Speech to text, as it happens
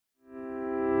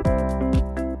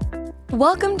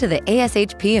Welcome to the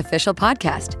ASHP Official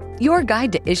Podcast, your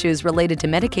guide to issues related to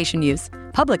medication use,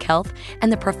 public health,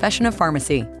 and the profession of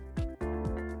pharmacy.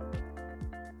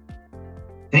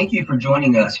 Thank you for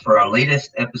joining us for our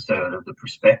latest episode of the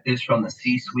Perspectives from the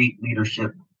C-Suite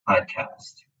Leadership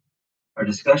Podcast. Our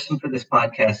discussion for this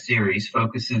podcast series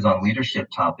focuses on leadership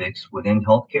topics within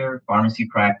healthcare, pharmacy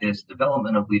practice,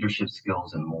 development of leadership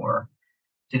skills, and more.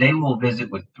 Today, we'll visit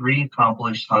with three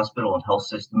accomplished hospital and health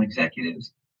system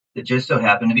executives that just so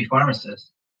happen to be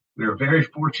pharmacists. We are very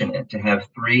fortunate to have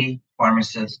three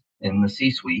pharmacists in the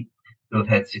C-suite who have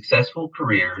had successful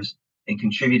careers and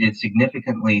contributed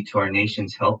significantly to our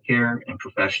nation's healthcare and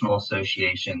professional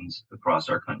associations across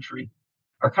our country.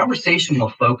 Our conversation will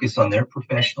focus on their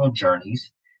professional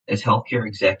journeys as healthcare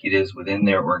executives within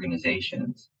their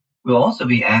organizations. We'll also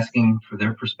be asking for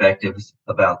their perspectives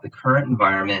about the current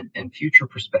environment and future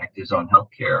perspectives on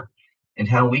healthcare and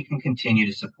how we can continue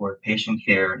to support patient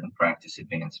care and practice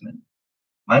advancement.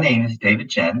 My name is David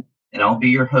Chen, and I'll be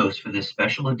your host for this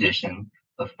special edition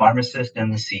of Pharmacists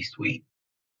in the C-Suite,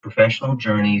 Professional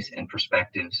Journeys and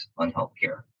Perspectives on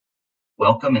Healthcare.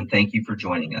 Welcome and thank you for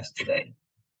joining us today.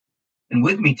 And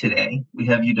with me today, we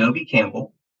have Udobi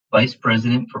Campbell, Vice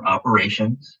President for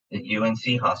Operations at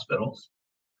UNC Hospitals,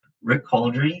 Rick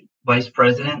Caldry, Vice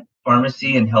President,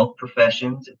 Pharmacy and Health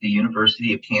Professions at the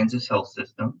University of Kansas Health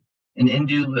System, and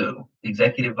Indu Liu,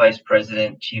 Executive Vice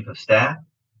President, Chief of Staff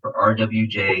for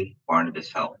RWJ Barnabas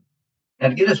Health. Now,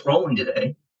 to get us rolling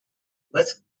today,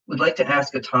 we'd like to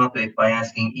ask a topic by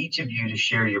asking each of you to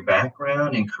share your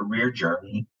background and career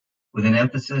journey with an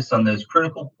emphasis on those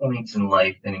critical points in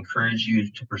life that encourage you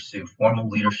to pursue formal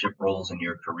leadership roles in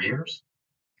your careers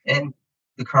and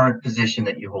the current position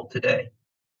that you hold today.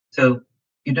 So,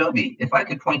 Udobi, if I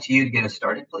could point to you to get us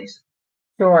started, please.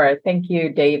 Sure. Thank you,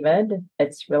 David.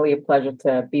 It's really a pleasure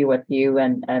to be with you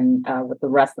and with the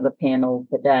rest of the panel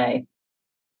today.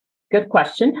 Good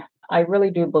question. I really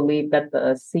do believe that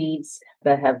the seeds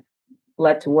that have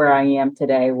led to where I am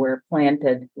today were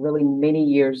planted really many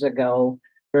years ago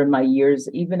during my years,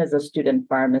 even as a student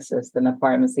pharmacist and a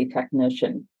pharmacy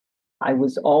technician. I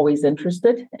was always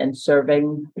interested in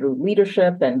serving through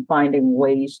leadership and finding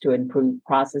ways to improve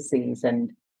processes and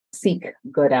seek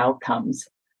good outcomes.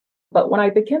 But when I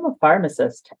became a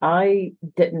pharmacist, I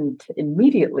didn't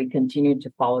immediately continue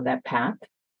to follow that path.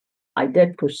 I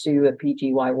did pursue a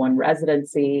PGY1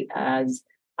 residency as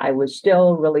I was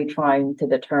still really trying to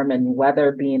determine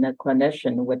whether being a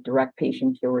clinician with direct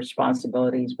patient care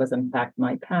responsibilities was in fact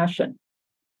my passion.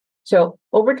 So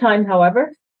over time,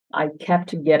 however, I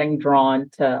kept getting drawn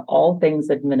to all things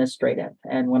administrative.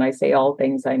 And when I say all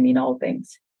things, I mean all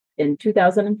things. In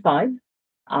 2005,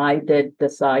 I did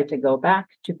decide to go back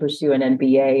to pursue an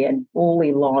MBA and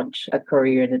fully launch a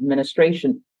career in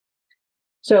administration.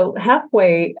 So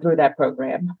halfway through that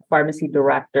program, pharmacy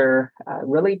director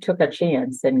really took a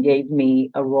chance and gave me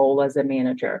a role as a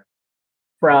manager.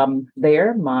 From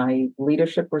there, my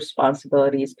leadership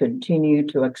responsibilities continued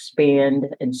to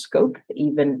expand in scope,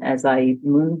 even as I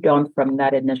moved on from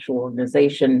that initial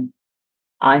organization.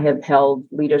 I have held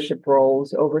leadership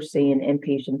roles overseeing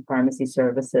inpatient pharmacy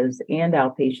services and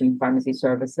outpatient pharmacy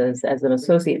services as an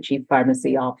associate chief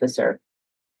pharmacy officer.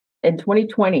 In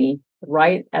 2020,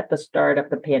 right at the start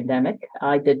of the pandemic,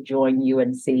 I did join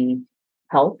UNC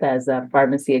Health as a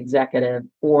pharmacy executive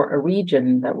for a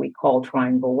region that we call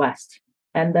Triangle West.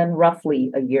 And then roughly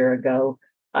a year ago,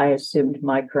 I assumed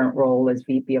my current role as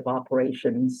VP of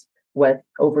Operations with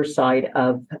oversight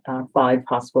of 5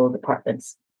 hospital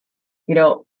departments. You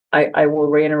know, I will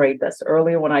reiterate this.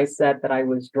 Earlier when I said that I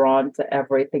was drawn to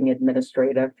everything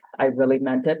administrative, I really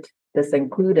meant it. This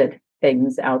included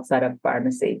things outside of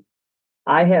pharmacy.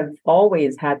 I have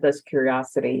always had this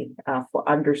curiosity for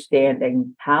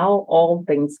understanding how all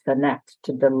things connect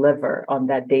to deliver on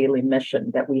that daily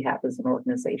mission that we have as an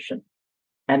organization.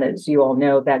 And as you all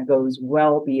know, that goes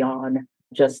well beyond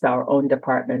just our own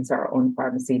departments, our own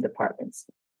pharmacy departments.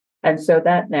 And so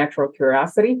that natural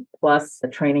curiosity, plus the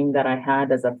training that I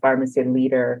had as a pharmacy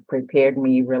leader, prepared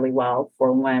me really well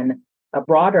for when a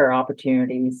broader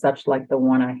opportunity, such like the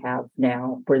one I have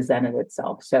now, presented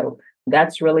itself. So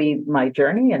that's really my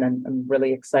journey, and I'm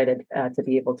really excited to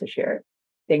be able to share it.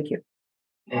 Thank you.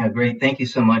 Yeah, great. Thank you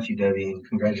so much, Udobi, and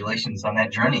congratulations on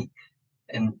that journey.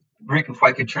 And Rick, if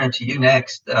I could turn to you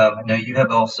next, I know you have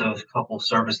also a couple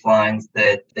service lines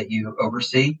that you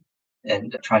oversee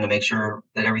and trying to make sure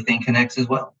that everything connects as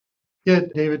well. Yeah,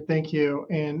 David, thank you.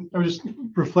 And I was just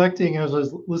reflecting as I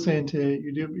was listening to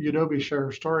Udobi share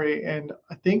her story, and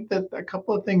I think that a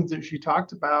couple of things that she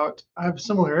talked about, I have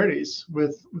similarities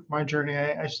with my journey.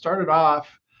 I started off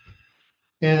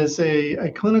as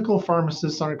a clinical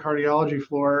pharmacist on a cardiology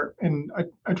floor. And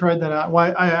I tried that out.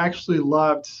 Well, I actually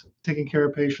loved taking care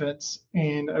of patients,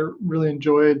 and I really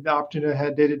enjoyed the opportunity I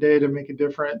had day to day to make a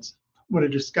difference. What I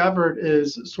discovered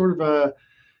is sort of a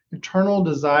eternal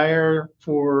desire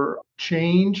for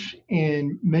change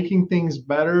and making things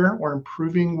better or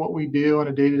improving what we do on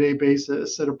a day-to-day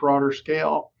basis at a broader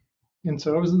scale. And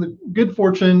so I was in the good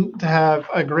fortune to have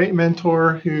a great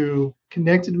mentor who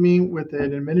connected me with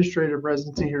an administrative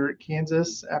residency here at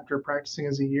Kansas after practicing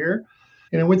as a year.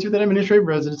 And I went through that administrative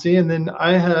residency, and then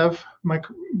I have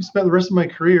spent the rest of my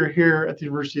career here at the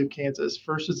University of Kansas.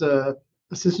 First as a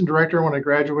assistant director when I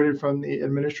graduated from the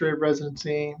administrative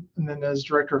residency, and then as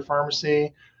director of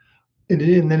pharmacy, and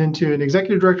then into an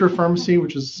executive director of pharmacy,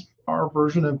 which is our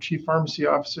version of chief pharmacy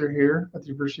officer here at the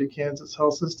University of Kansas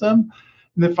Health System.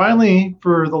 And then finally,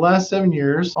 for the last 7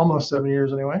 years, almost 7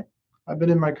 years anyway, I've been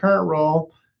in my current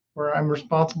role where I'm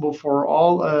responsible for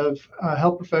all of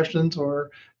health professions, or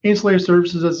ancillary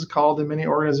services as it's called in many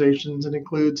organizations. It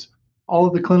includes all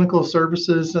of the clinical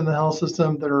services in the health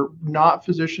system that are not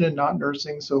physician and not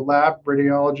nursing, so lab,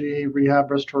 radiology, rehab,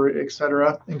 respiratory, et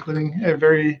cetera, including a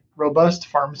very robust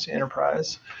pharmacy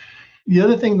enterprise. The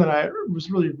other thing that I was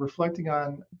really reflecting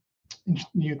on,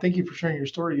 and thank you for sharing your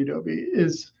story, Udobi,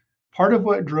 is part of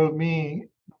what drove me,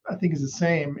 I think is the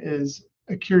same, is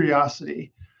a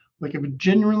curiosity. Like I'm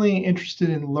genuinely interested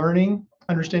in learning,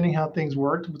 understanding how things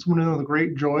work. It's one of the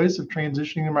great joys of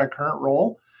transitioning to my current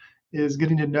role, is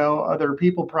getting to know other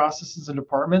people, processes, and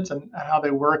departments and how they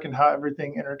work and how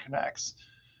everything interconnects.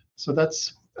 So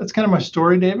that's kind of my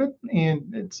story, David,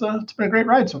 and it's been a great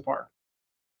ride so far.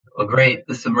 Well, great.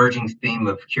 This emerging theme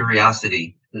of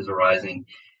curiosity is arising.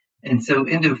 And so,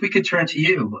 Indo, if we could turn to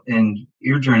you and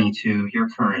your journey to your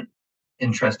current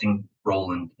interesting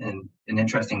role and an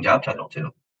interesting job title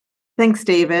too. Thanks,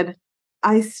 David.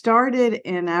 I started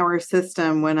in our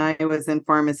system when I was in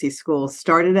pharmacy school,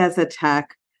 started as a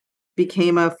tech,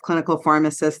 became a clinical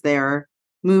pharmacist there,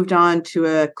 moved on to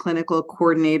a clinical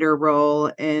coordinator role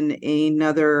in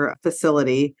another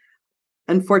facility.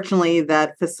 Unfortunately,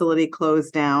 that facility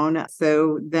closed down,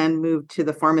 so then moved to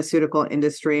the pharmaceutical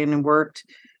industry and worked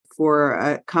for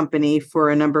a company for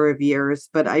a number of years,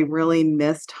 but I really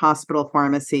missed hospital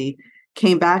pharmacy.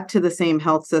 Came back to the same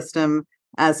health system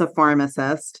as a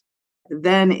pharmacist.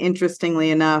 Then, interestingly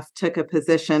enough, took a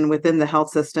position within the health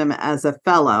system as a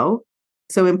fellow.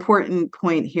 So important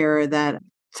point here that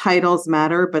titles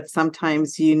matter, but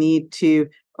sometimes you need to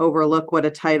overlook what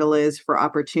a title is for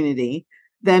opportunity.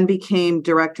 Then became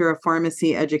director of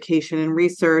pharmacy education and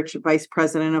research, vice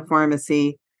president of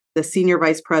pharmacy, the senior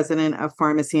vice president of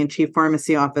pharmacy and chief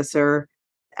pharmacy officer.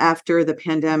 After the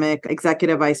pandemic,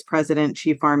 executive vice president,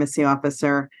 chief pharmacy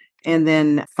officer. And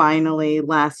then finally,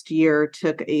 last year,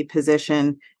 took a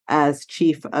position as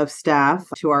chief of staff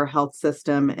to our health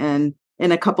system. And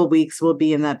in a couple of weeks, we'll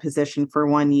be in that position for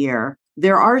 1 year.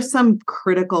 There are some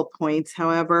critical points,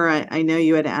 however. I know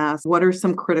you had asked, what are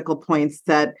some critical points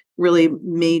that really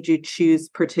made you choose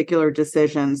particular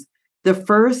decisions? The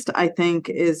first, I think,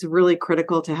 is really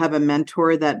critical to have a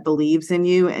mentor that believes in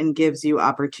you and gives you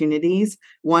opportunities.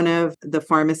 One of the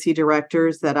pharmacy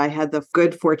directors that I had the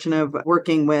good fortune of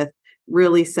working with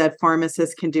really said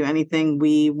pharmacists can do anything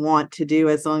we want to do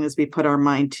as long as we put our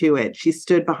mind to it. She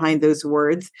stood behind those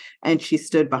words and she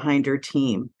stood behind her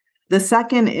team. The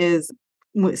second is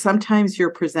sometimes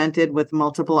you're presented with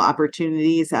multiple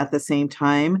opportunities at the same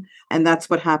time. And that's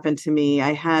what happened to me.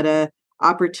 I had an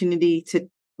opportunity to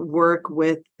work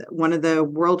with one of the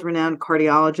world-renowned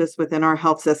cardiologists within our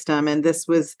health system. And this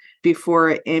was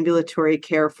before ambulatory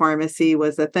care pharmacy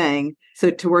was a thing.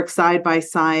 So to work side by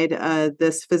side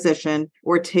this physician,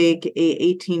 or take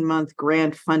a 18-month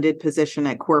grant funded position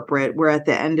at corporate, where at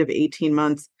the end of 18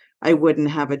 months, I wouldn't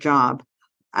have a job.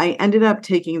 I ended up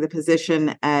taking the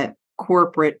position at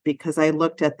corporate because I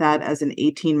looked at that as an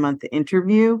 18-month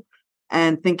interview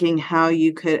and thinking how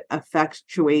you could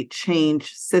effectuate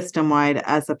change system-wide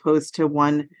as opposed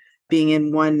to being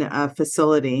in one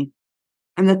facility.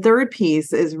 And the third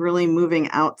piece is really moving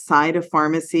outside of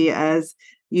pharmacy, as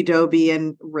Udobi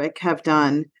and Rick have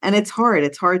done. And it's hard.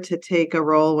 It's hard to take a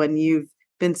role when you've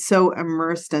been so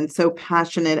immersed and so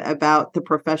passionate about the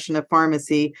profession of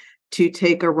pharmacy, to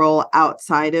take a role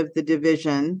outside of the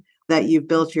division that you've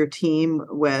built your team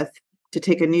with, to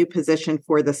take a new position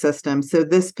for the system. So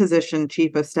this position,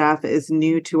 chief of staff, is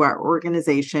new to our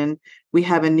organization. We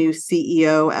have a new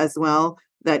CEO as well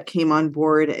that came on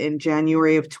board in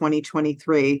January of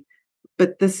 2023.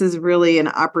 But this is really an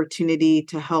opportunity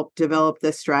to help develop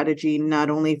this strategy, not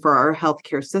only for our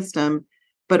healthcare system,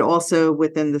 but also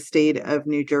within the state of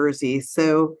New Jersey.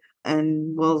 So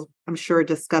and we'll, I'm sure,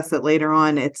 discuss it later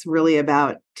on, it's really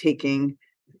about taking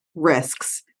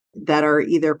risks that are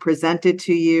either presented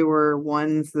to you or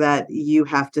ones that you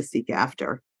have to seek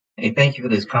after. Hey, thank you for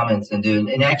those comments,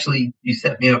 and actually, you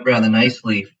set me up rather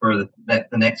nicely for the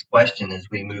next question as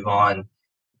we move on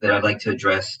that I'd like to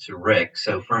address to Rick.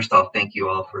 So first off, thank you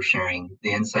all for sharing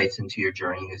the insights into your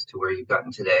journey as to where you've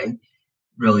gotten today.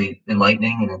 Really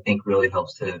enlightening, and I think really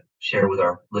helps to share with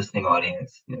our listening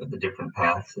audience, the different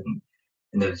paths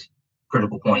and those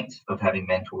critical points of having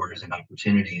mentors and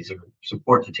opportunities or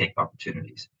support to take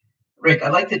opportunities. Rick,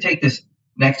 I'd like to take this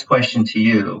next question to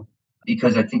you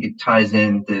because I think it ties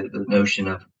in the notion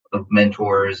of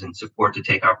mentors and support to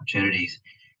take opportunities.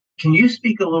 Can you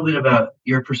speak a little bit about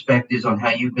your perspectives on how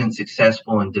you've been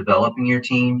successful in developing your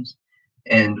teams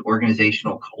and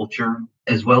organizational culture,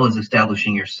 as well as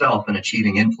establishing yourself and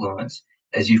achieving influence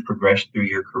as you've progressed through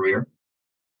your career?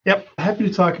 Yep, happy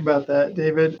to talk about that,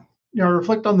 David. I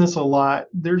reflect on this a lot.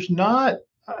 There's not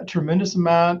a tremendous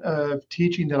amount of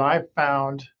teaching that I've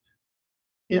found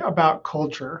about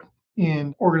culture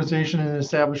in organization and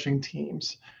establishing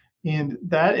teams. And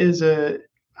that is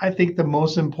I think the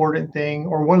most important thing,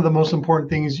 or one of the most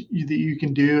important things that you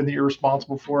can do and that you're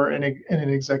responsible for in an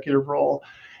executive role.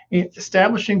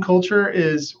 Establishing culture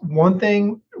is one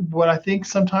thing. What I think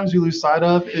sometimes we lose sight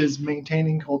of is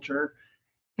maintaining culture.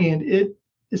 And it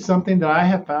is something that I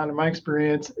have found in my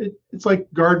experience. It's like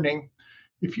gardening.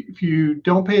 If you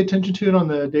don't pay attention to it on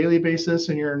the daily basis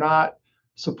and you're not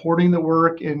supporting the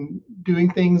work and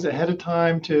doing things ahead of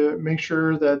time to make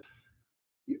sure that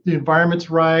the environment's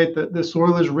right, that the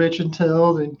soil is rich and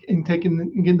tilled, and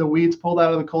getting the weeds pulled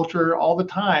out of the culture all the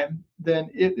time, then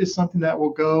it is something that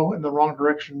will go in the wrong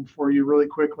direction for you really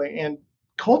quickly. And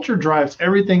culture drives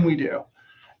everything we do.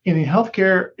 And in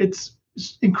healthcare, it's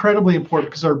incredibly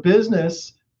important because our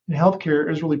business in healthcare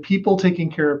is really people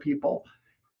taking care of people.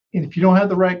 And if you don't have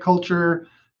the right culture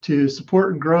to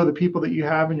support and grow the people that you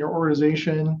have in your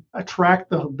organization, attract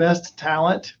the best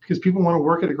talent, because people want to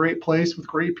work at a great place with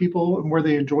great people and where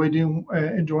they enjoy doing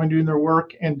their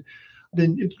work, and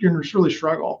then you're going to really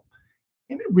struggle.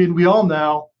 And we all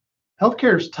know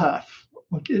healthcare is tough.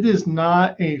 Like, it is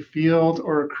not a field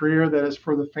or a career that is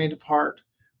for the faint of heart.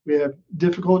 We have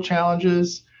difficult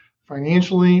challenges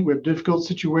financially. We have difficult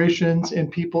situations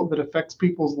and people that affects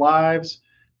people's lives.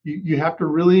 You have to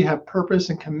really have purpose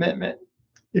and commitment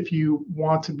if you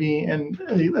want to be a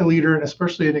leader, and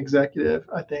especially an executive,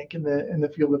 I think, in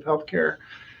the field of healthcare.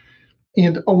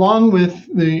 And along with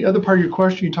the other part of your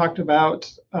question, you talked about,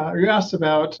 you asked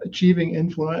about achieving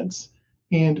influence.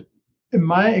 And in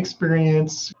my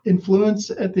experience,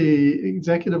 influence at the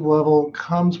executive level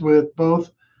comes with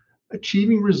both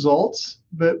achieving results,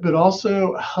 but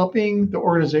also helping the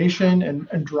organization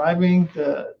and driving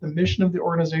the mission of the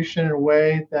organization in a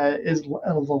way that is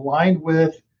aligned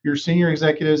with your senior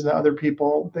executives and the other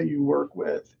people that you work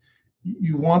with.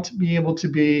 You want to be able to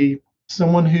be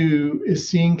someone who is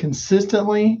seen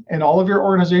consistently, and all of your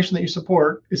organization that you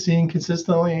support is seen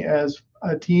consistently as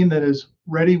a team that is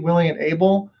ready, willing, and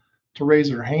able to raise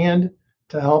their hand,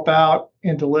 to help out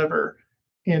and deliver.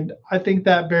 And I think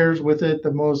that bears with it the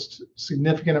most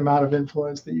significant amount of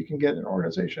influence that you can get in an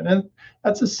organization. And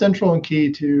that's essential and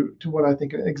key to what I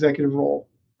think an executive role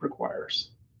requires.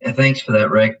 And thanks for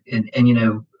that, Rick. And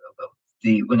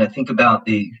when I think about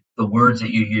the words that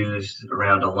you use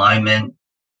around alignment,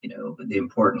 the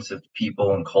importance of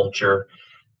people and culture,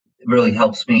 it really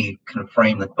helps me kind of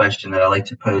frame the question that I like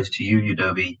to pose to you,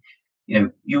 Udobi.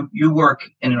 You work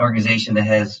in an organization that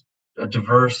has a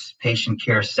diverse patient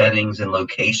care settings and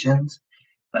locations.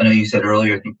 I know you said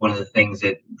earlier, I think one of the things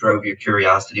that drove your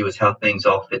curiosity was how things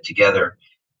all fit together.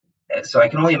 So I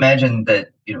can only imagine that,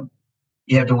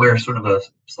 you have to wear sort of a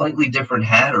slightly different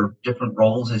hat or different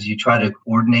roles as you try to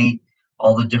coordinate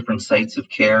all the different sites of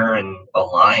care and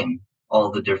align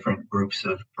all the different groups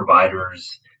of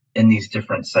providers in these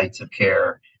different sites of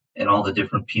care and all the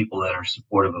different people that are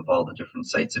supportive of all the different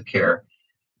sites of care.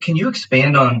 Can you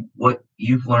expand on what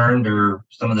you've learned or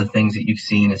some of the things that you've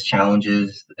seen as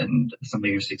challenges and some of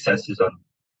your successes on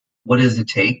what does it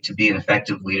take to be an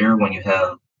effective leader when you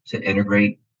have to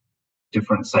integrate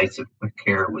different sites of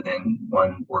care within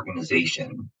one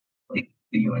organization, like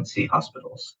the UNC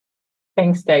hospitals?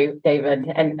 Thanks,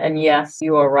 David. And yes,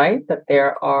 you are right that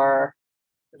there are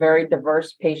very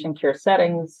diverse patient care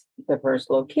settings, diverse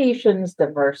locations,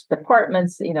 diverse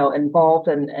departments, involved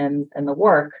in the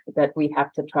work that we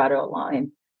have to try to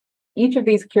align. Each of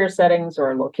these care settings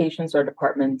or locations or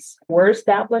departments were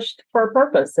established for a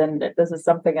purpose. And this is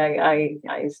something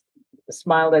I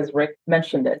smiled as Rick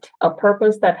mentioned it, a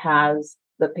purpose that has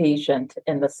the patient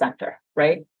in the center,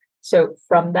 right? So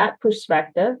from that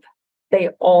perspective, they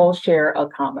all share a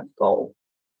common goal.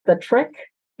 The trick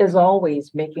is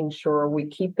always making sure we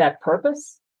keep that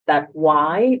purpose, that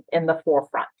why in the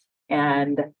forefront,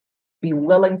 and be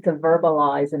willing to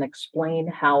verbalize and explain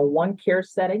how one care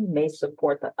setting may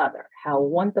support the other, how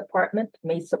one department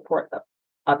may support the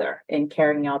other in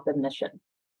carrying out the mission.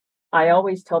 I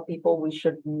always tell people we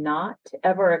should not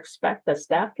ever expect that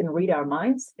staff can read our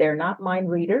minds. They're not mind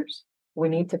readers. We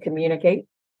need to communicate.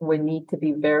 We need to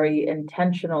be very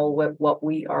intentional with what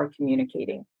we are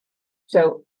communicating.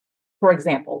 So, for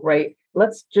example, right,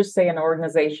 let's just say an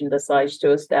organization decides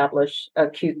to establish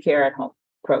acute care at home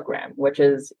program, which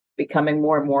is becoming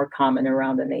more and more common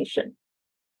around the nation.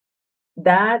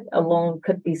 That alone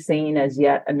could be seen as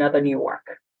yet another New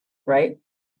York, right?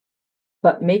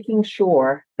 But making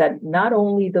sure that not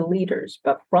only the leaders,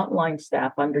 but frontline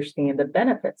staff understand the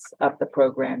benefits of the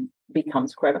program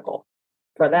becomes critical.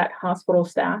 For that, hospital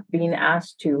staff being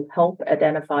asked to help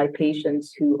identify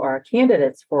patients who are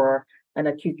candidates for an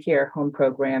acute care home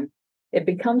program, it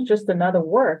becomes just another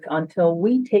work until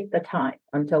we take the time,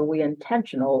 until we're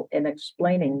intentional in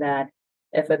explaining that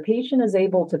if a patient is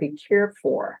able to be cared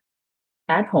for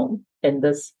at home in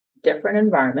this different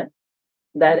environment,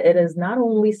 that it is not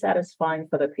only satisfying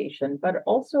for the patient, but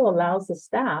also allows the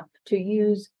staff to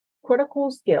use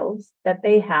critical skills that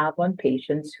they have on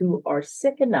patients who are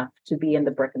sick enough to be in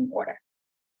the brick and mortar.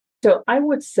 So I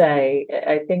would say,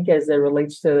 I think as it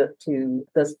relates to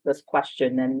this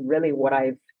question, and really what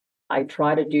I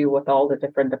try to do with all the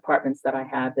different departments that I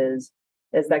have is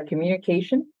that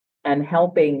communication and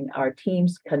helping our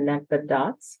teams connect the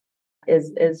dots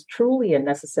is truly a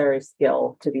necessary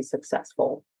skill to be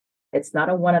successful. It's not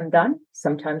a one and done.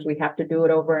 Sometimes we have to do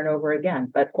it over and over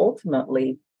again, but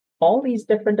ultimately, all these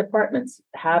different departments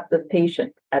have the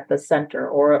patient at the center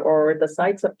or the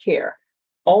sites of care,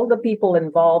 all the people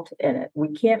involved in it. We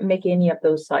can't make any of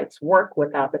those sites work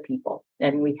without the people.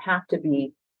 And we have to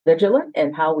be vigilant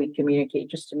in how we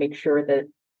communicate just to make sure that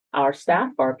our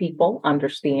staff, our people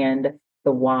understand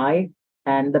the why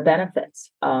and the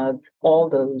benefits of all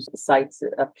those sites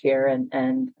of care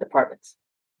and departments.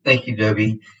 Thank you,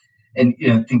 Debbie. And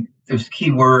I think there's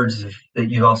key words that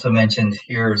you also mentioned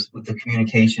here with the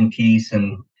communication piece,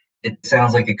 and it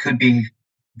sounds like it could be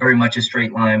very much a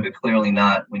straight line, but clearly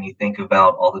not when you think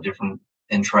about all the different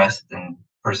interests and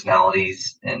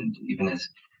personalities, and even as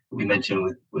we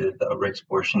mentioned with Rick's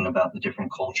portion about the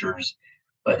different cultures.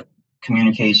 But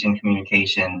communication,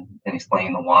 and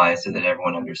explaining the why so that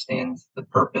everyone understands the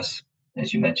purpose,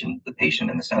 as you mentioned, the patient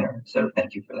in the center. So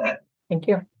thank you for that. Thank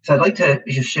you. So I'd like to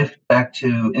just shift back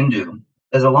to Indu.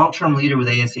 As a long-term leader with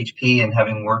ASHP and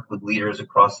having worked with leaders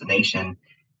across the nation,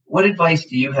 what advice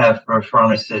do you have for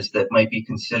pharmacists that might be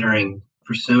considering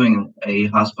pursuing a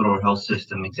hospital or health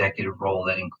system executive role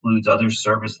that includes other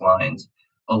service lines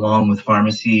along with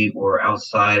pharmacy or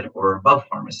outside or above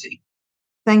pharmacy?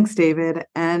 Thanks, David.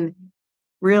 And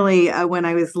really, when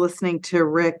I was listening to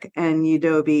Rick and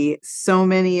Udobi, so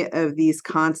many of these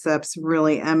concepts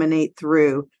really emanate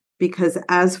through, because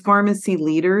as pharmacy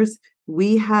leaders,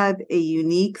 we have a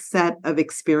unique set of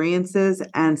experiences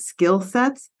and skill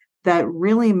sets that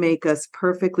really make us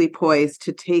perfectly poised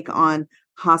to take on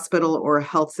hospital or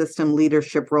health system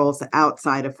leadership roles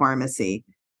outside of pharmacy.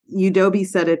 Udobi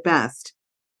said it best.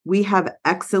 We have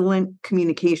excellent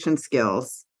communication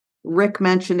skills. Rick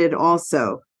mentioned it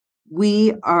also.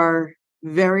 We are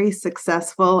very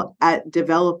successful at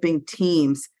developing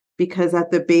teams, because at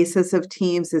the basis of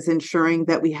teams is ensuring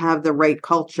that we have the right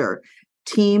culture,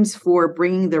 teams for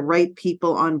bringing the right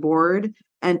people on board,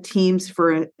 and teams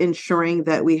for ensuring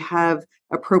that we have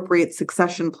appropriate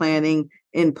succession planning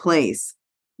in place.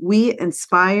 We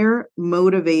inspire,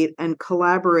 motivate, and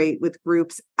collaborate with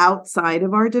groups outside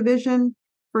of our division.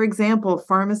 For example,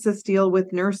 pharmacists deal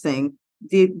with nursing.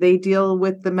 They deal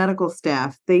with the medical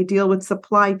staff. They deal with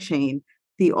supply chain,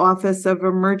 the Office of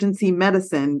Emergency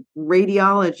Medicine,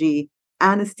 radiology,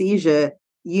 anesthesia,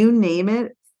 you name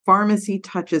it, pharmacy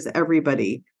touches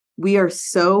everybody. We are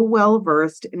so well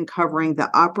versed in covering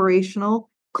the operational,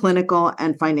 clinical,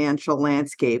 and financial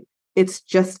landscape. It's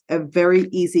just a very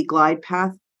easy glide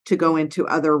path to go into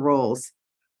other roles.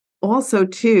 Also,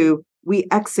 too, we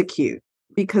execute,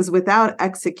 because without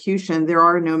execution, there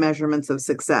are no measurements of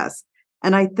success.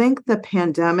 And I think the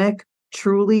pandemic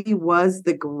truly was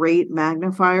the great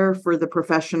magnifier for the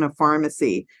profession of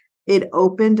pharmacy. It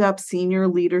opened up senior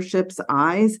leadership's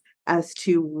eyes as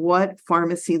to what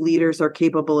pharmacy leaders are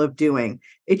capable of doing.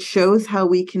 It shows how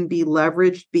we can be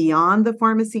leveraged beyond the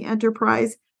pharmacy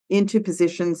enterprise into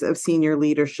positions of senior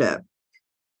leadership.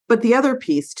 But the other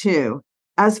piece, too,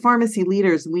 as pharmacy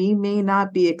leaders, we may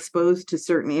not be exposed to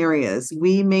certain areas.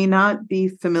 We may not be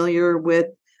familiar with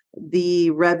the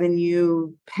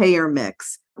revenue payer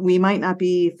mix. We might not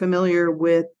be familiar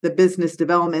with the business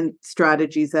development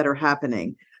strategies that are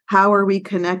happening. How are we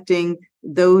connecting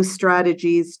those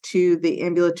strategies to the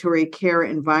ambulatory care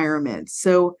environment?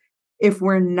 So if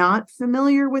we're not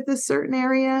familiar with a certain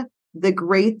area, the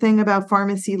great thing about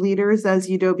pharmacy leaders, as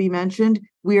Udobi mentioned,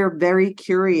 we are very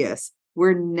curious.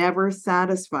 We're never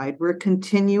satisfied. We're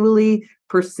continually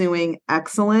pursuing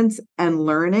excellence and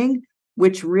learning,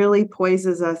 which really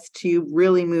poises us to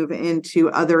really move into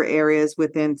other areas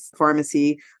within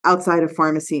pharmacy, outside of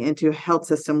pharmacy, into health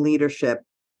system leadership.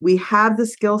 We have the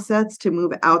skill sets to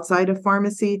move outside of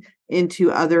pharmacy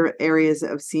into other areas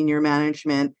of senior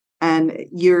management. And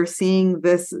you're seeing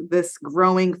this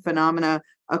growing phenomena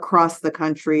across the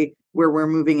country where we're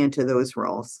moving into those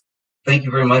roles. Thank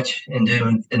you very much,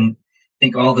 Indu. And I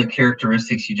think all the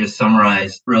characteristics you just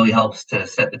summarized really helps to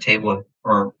set the table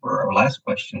for our last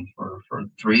question for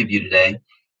three of you today.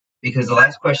 Because the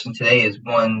last question today is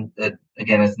one that,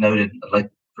 again, is noted, I'd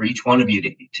like for each one of you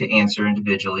to answer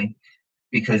individually,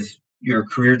 because your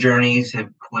career journeys have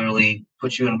clearly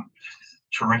put you in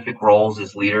terrific roles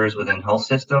as leaders within health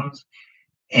systems.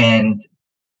 And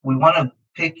we want to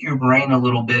pick your brain a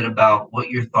little bit about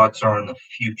what your thoughts are in the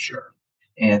future.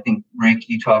 And I think, Rick,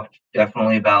 you talked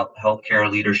definitely about healthcare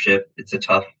leadership. It's a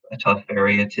tough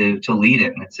area to lead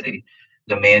in. It's a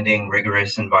demanding,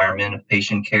 rigorous environment of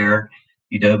patient care.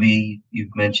 Udobi,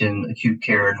 you've mentioned acute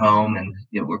care at home, and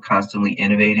we're constantly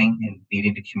innovating and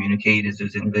needing to communicate as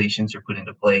those innovations are put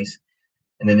into place.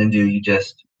 And then Indu, you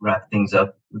just wrap things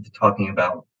up with talking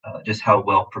about just how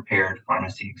well prepared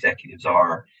pharmacy executives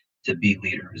are to be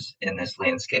leaders in this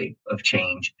landscape of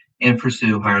change and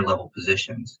pursue higher level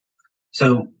positions.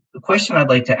 So the question I'd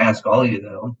like to ask all of you,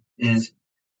 though, is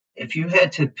if you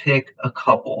had to pick a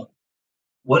couple,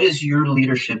 what is your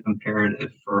leadership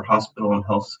imperative for hospital and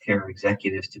healthcare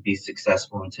executives to be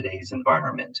successful in today's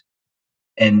environment?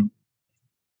 And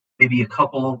maybe a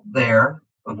couple there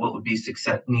of what would be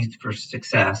needs for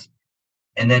success.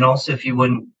 And then also, if you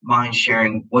wouldn't mind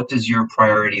sharing, what does your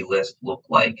priority list look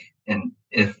like? And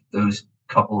if those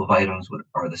couple of items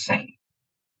are the same.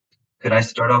 Could I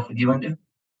start off with you, Indu?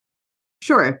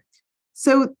 Sure.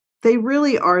 So they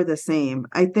really are the same.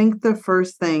 I think the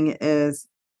first thing is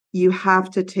you have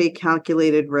to take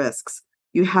calculated risks.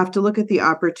 You have to look at the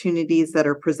opportunities that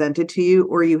are presented to you,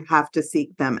 or you have to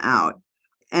seek them out.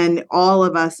 And all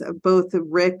of us, both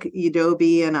Rick,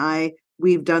 Udobi, and I,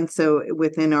 we've done so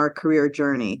within our career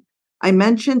journey. I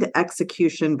mentioned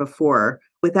execution before.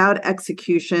 Without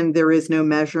execution, there is no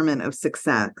measurement of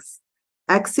success.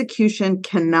 Execution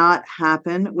cannot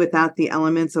happen without the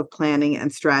elements of planning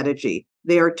and strategy.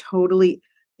 They are totally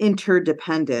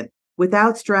interdependent.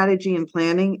 Without strategy and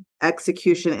planning,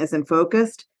 execution isn't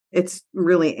focused. It's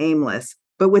really aimless.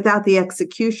 But without the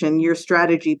execution, your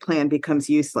strategy plan becomes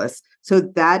useless. So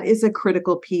that is a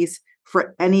critical piece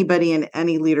for anybody in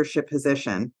any leadership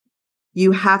position.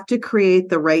 You have to create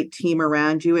the right team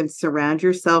around you and surround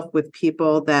yourself with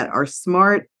people that are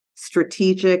smart,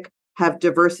 strategic, have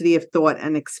diversity of thought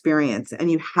and experience,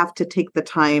 and you have to take the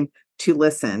time to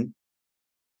listen.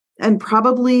 And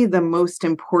probably the most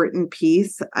important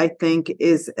piece, I think,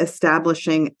 is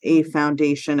establishing a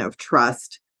foundation of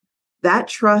trust. That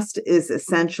trust is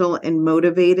essential in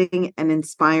motivating and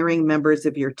inspiring members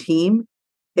of your team.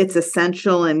 It's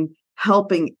essential in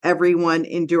helping everyone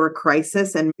endure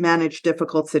crisis and manage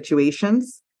difficult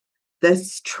situations.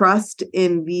 This trust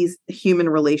in these human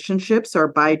relationships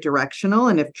are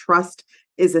bidirectional. And if trust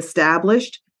is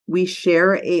established, we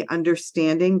share a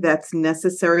understanding that's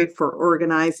necessary for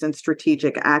organized and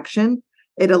strategic action.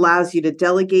 It allows you to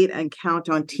delegate and count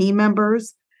on team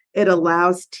members. It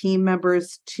allows team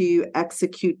members to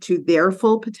execute to their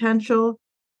full potential.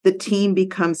 The team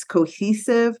becomes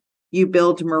cohesive. You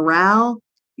build morale.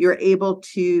 You're able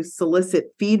to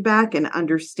solicit feedback and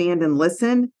understand and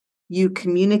listen. You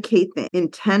communicate the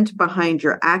intent behind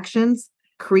your actions,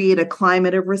 create a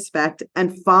climate of respect,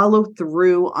 and follow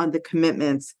through on the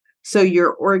commitments so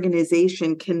your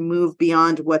organization can move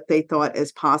beyond what they thought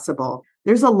is possible.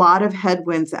 There's a lot of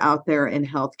headwinds out there in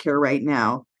healthcare right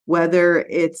now, whether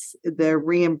it's the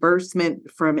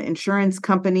reimbursement from insurance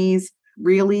companies,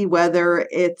 really, whether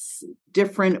it's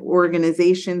different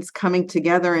organizations coming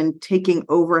together and taking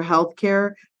over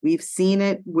healthcare. We've seen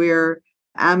it where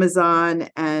Amazon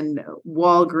and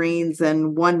Walgreens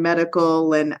and One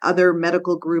Medical and other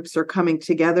medical groups are coming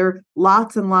together,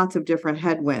 lots and lots of different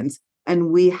headwinds.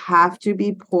 And we have to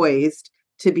be poised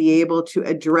to be able to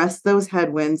address those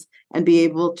headwinds and be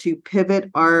able to pivot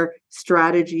our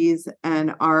strategies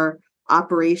and our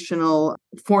operational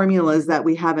formulas that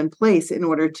we have in place in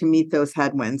order to meet those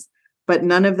headwinds. But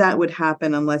none of that would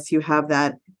happen unless you have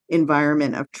that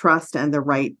environment of trust and the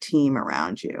right team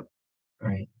around you.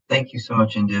 Great. Thank you so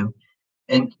much, Indu.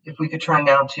 And if we could turn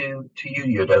now to you,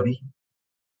 Yodobi.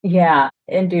 Yeah,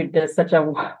 Indu does such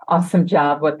an awesome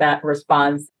job with that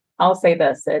response. I'll say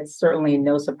this, it's certainly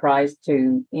no surprise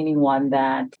to anyone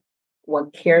that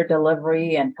what care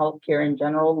delivery and healthcare in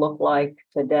general look like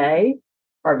today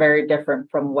are very different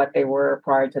from what they were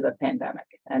prior to the pandemic.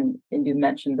 And Indu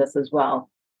mentioned this as well.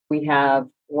 We have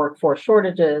workforce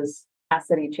shortages,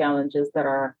 capacity challenges that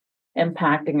are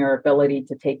impacting our ability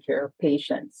to take care of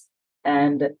patients.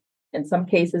 And in some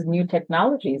cases, new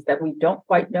technologies that we don't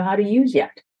quite know how to use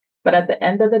yet. But at the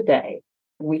end of the day,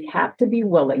 we have to be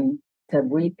willing to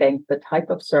rethink the type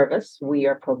of service we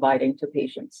are providing to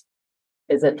patients.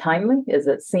 Is it timely? Is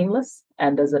it seamless?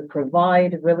 And does it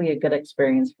provide really a good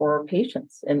experience for our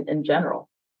patients in general?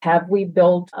 Have we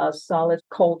built a solid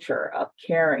culture of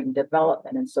caring,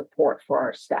 development, and support for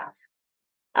our staff?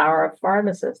 Are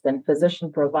pharmacists and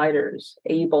physician providers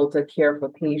able to care for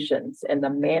patients in the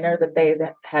manner that they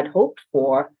had hoped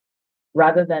for,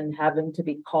 rather than having to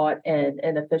be caught in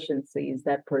inefficiencies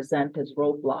that present as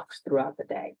roadblocks throughout the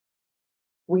day?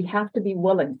 We have to be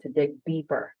willing to dig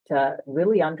deeper to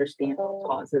really understand the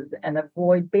causes and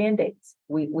avoid Band-Aids.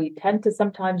 We tend to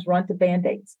sometimes run to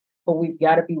Band-Aids, but we've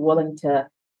got to be willing to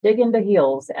dig into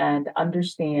heels and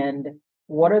understand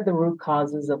what are the root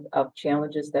causes of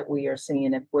challenges that we are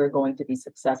seeing if we're going to be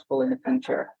successful in the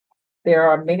future. There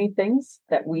are many things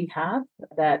that we have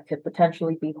that could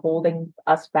potentially be holding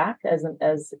us back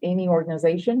as any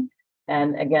organization.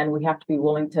 And again, we have to be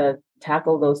willing to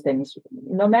tackle those things,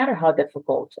 no matter how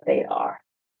difficult they are.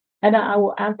 And I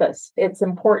will add this, it's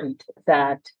important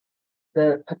that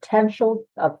the potential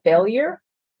of failure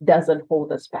doesn't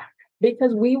hold us back,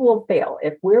 because we will fail.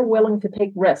 If we're willing to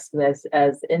take risks,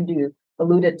 as Indu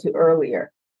alluded to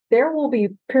earlier, there will be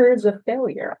periods of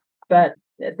failure, but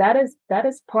that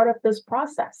is part of this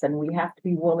process. And we have to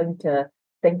be willing to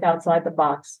think outside the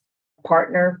box,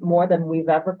 partner more than we've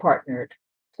ever partnered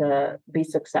to be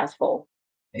successful.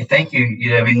 Hey, thank you,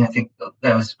 Yodobi. I think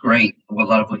that was great. A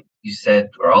lot of what you said,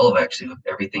 or all of actually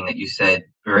everything that you said,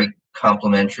 very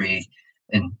complimentary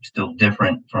and still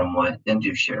different from what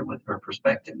Indu shared with her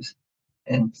perspectives.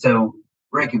 And so,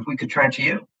 Rick, if we could turn to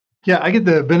you. Yeah, I get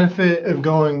the benefit of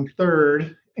going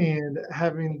third and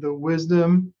having the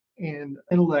wisdom and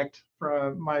intellect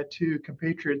from my two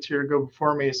compatriots here go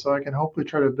before me, so I can hopefully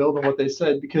try to build on what they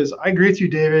said, because I agree with you,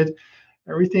 David.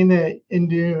 Everything that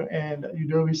Indu and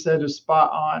Yodobi said is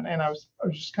spot on. And I was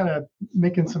just kind of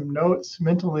making some notes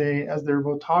mentally as they were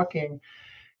both talking.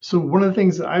 So one of the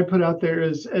things that I put out there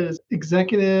is, as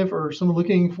executive or someone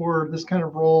looking for this kind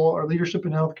of role or leadership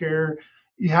in healthcare,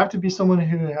 you have to be someone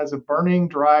who has a burning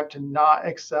drive to not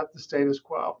accept the status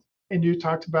quo. And you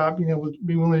talked about being able to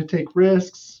be willing to take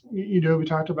risks. We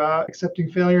talked about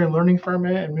accepting failure and learning from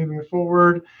it and moving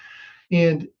forward.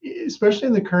 And especially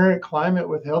in the current climate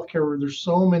with healthcare, where there's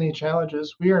so many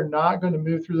challenges, we are not going to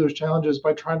move through those challenges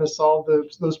by trying to solve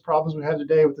those problems we had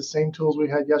today with the same tools we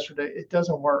had yesterday. It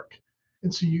doesn't work.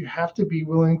 And so you have to be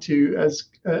willing to,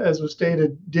 as was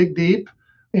stated, dig deep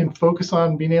and focus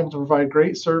on being able to provide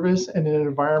great service in an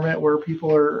environment where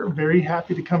people are very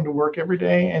happy to come to work every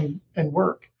day and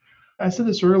work. I said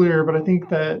this earlier, but I think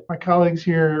that my colleagues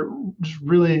here just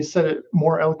really said it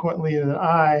more eloquently than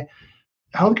I.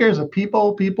 Healthcare is a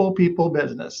people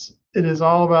business. It is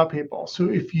all about people. So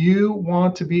if you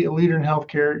want to be a leader in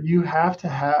healthcare, you have to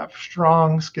have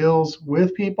strong skills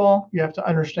with people. You have to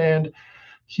understand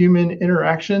human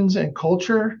interactions and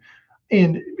culture.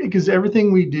 And because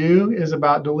everything we do is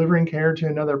about delivering care to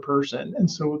another person.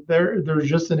 And so there's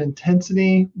just an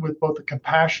intensity with both the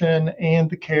compassion and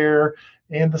the care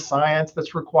and the science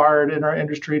that's required in our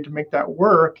industry to make that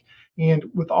work. And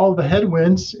with all the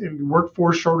headwinds,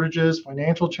 workforce shortages,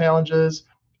 financial challenges,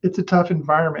 it's a tough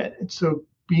environment. And so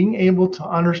being able to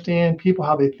understand people,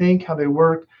 how they think, how they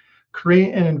work,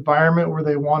 create an environment where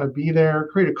they want to be there,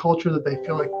 create a culture that they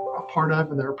feel like a part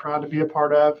of and they're proud to be a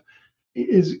part of,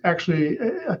 is actually,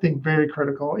 I think, very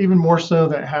critical, even more so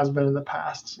than it has been in the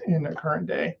past in the current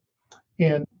day.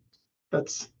 And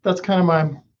that's kind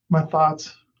of my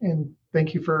thoughts. And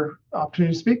thank you for the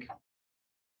opportunity to speak.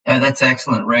 Yeah, that's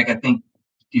excellent, Rick. I think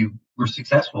you were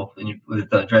successful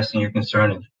with addressing your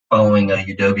concern of following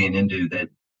Yodobi and Indu, that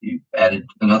you added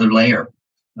another layer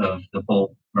of the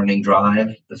whole learning drive,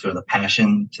 the sort of the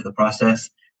passion to the process,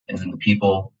 and then the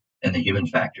people and the human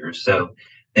factors. So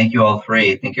thank you all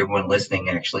three. I think everyone listening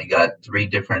actually got three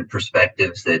different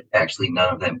perspectives that actually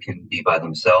none of them can be by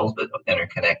themselves, but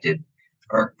interconnected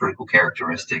are critical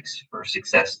characteristics for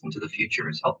success into the future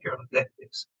as healthcare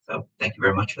executives. So thank you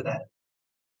very much for that.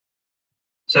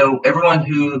 So everyone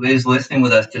who is listening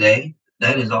with us today,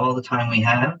 that is all the time we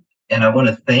have. And I want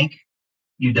to thank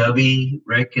UW,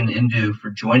 Rick, and Indu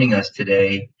for joining us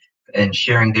today and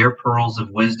sharing their pearls of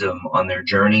wisdom on their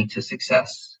journey to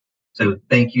success. So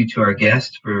thank you to our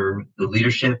guests for the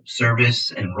leadership,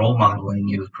 service, and role modeling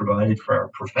you have provided for our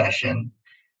profession.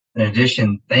 In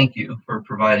addition, thank you for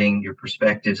providing your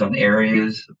perspectives on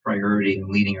areas of priority in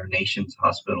leading our nation's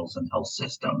hospitals and health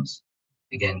systems.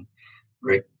 Again,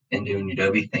 Rick, Indu, and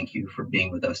UW, thank you for being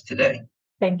with us today.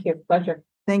 Thank you. Pleasure.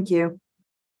 Thank you.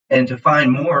 And to find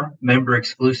more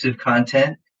member-exclusive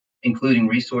content, including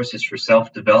resources for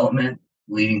self-development,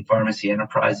 leading pharmacy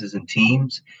enterprises and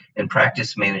teams, and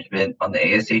practice management on the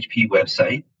ASHP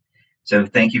website. So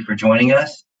thank you for joining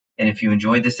us. And if you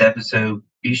enjoyed this episode,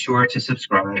 be sure to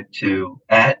subscribe to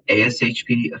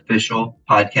 @ASHP Official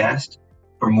Podcast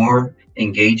for more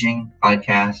engaging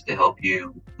podcasts to help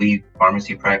you lead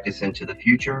pharmacy practice into the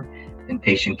future and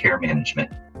patient care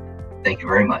management. Thank you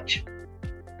very much,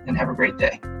 and have a great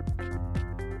day.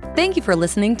 Thank you for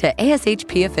listening to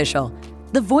ASHP Official,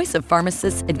 the voice of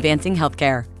pharmacists advancing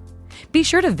healthcare. Be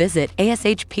sure to visit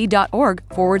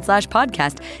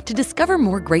ashp.org/podcast to discover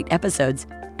more great episodes,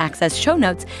 access show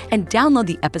notes, and download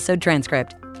the episode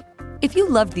transcript. If you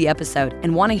loved the episode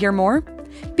and want to hear more,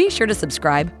 be sure to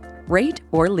subscribe, rate,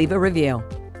 or leave a review.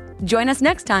 Join us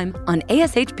next time on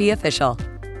ASHP Official.